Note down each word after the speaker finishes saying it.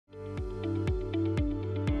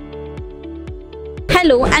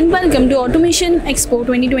Hello and welcome to Automation Expo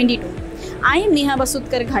 2022. I am Neha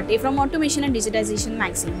Basutkar Ghate from Automation and Digitization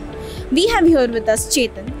magazine. We have here with us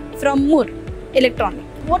Chetan from Murr Interview.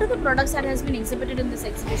 What are the products that has been exhibited in this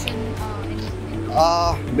exhibition?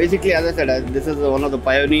 Basically, as I said, this is one of the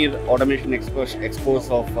pioneer automation expos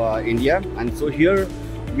of India, and so here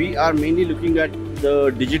we are mainly looking at the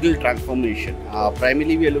digital transformation.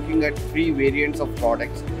 Primarily, we are looking at three variants of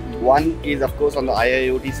products. One is, of course, on the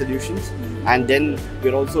IIoT solutions, and then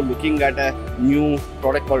we're also looking at a new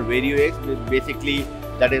product called VarioX, which basically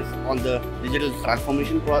that is on the digital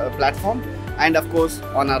transformation platform, and of course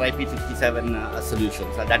on our IP67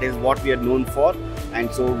 solutions. That is what we are known for,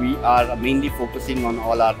 and so we are mainly focusing on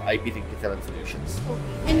all our IP67 solutions.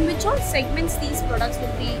 Okay. In which all segments these products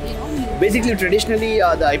would be, used? Basically, traditionally,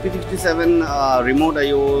 the IP67 remote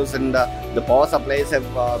IOs and the power supplies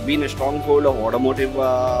have been a stronghold of automotive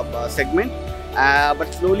segment.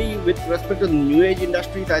 But slowly, with respect to the new age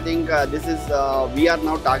industries, I think we are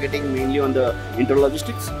now targeting mainly on the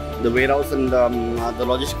intralogistics, the warehouse and the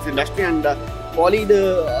logistics industry, and probably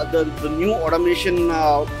the new automation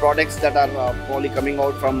products that are probably coming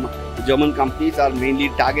out from the German companies are mainly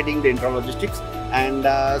targeting the intralogistics, and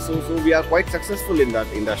so we are quite successful in that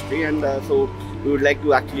industry, and so we would like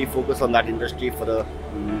to actually focus on that industry for the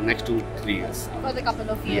next 2-3 years. For the couple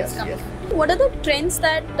of years. Yes. What are the trends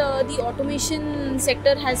that the automation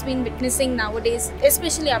sector has been witnessing nowadays,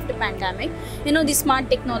 especially after pandemic? The smart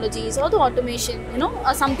technologies or the automation,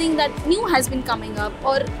 something that new has been coming up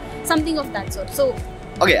or something of that sort. So,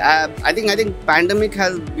 okay, I think pandemic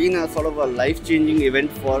has been a sort of a life-changing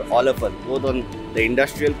event for all of us, both on the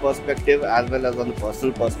industrial perspective as well as on the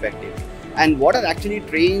personal perspective. And what has actually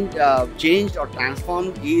changed or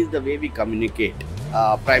transformed is the way we communicate,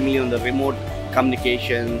 primarily on the remote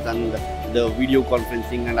communications and the video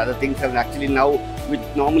conferencing and other things have actually now, which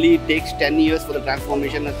normally takes 10 years for the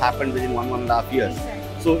transformation, has happened within 1.5 years.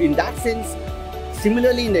 So in that sense,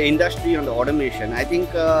 similarly in the industry on the automation, I think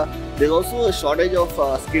there's also a shortage of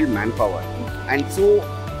skilled manpower. And so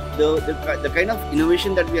the kind of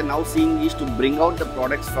innovation that we are now seeing is to bring out the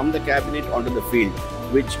products from the cabinet onto the field,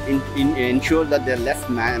 which ensures that there are less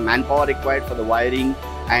manpower required for the wiring,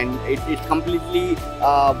 and it's completely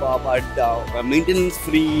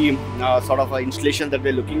maintenance-free sort of installation that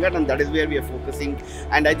we're looking at, and that is where we are focusing.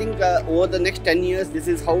 And I think over the next 10 years, this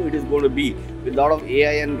is how it is going to be, with a lot of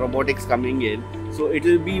AI and robotics coming in. So it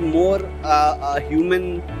will be more a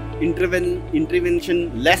human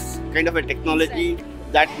intervention, less kind of a technology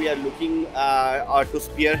that we are looking to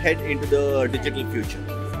spearhead into the digital future.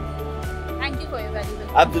 Thank you for your valuable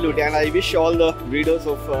time. Absolutely, and I wish all the readers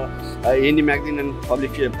of A&D magazine and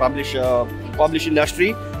publish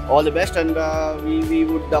industry all the best, and we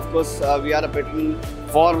would, of course, we are a patron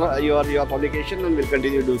for your publication, and we'll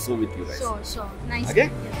continue to do so with you guys. Sure. Nice. Okay.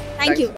 Thank you.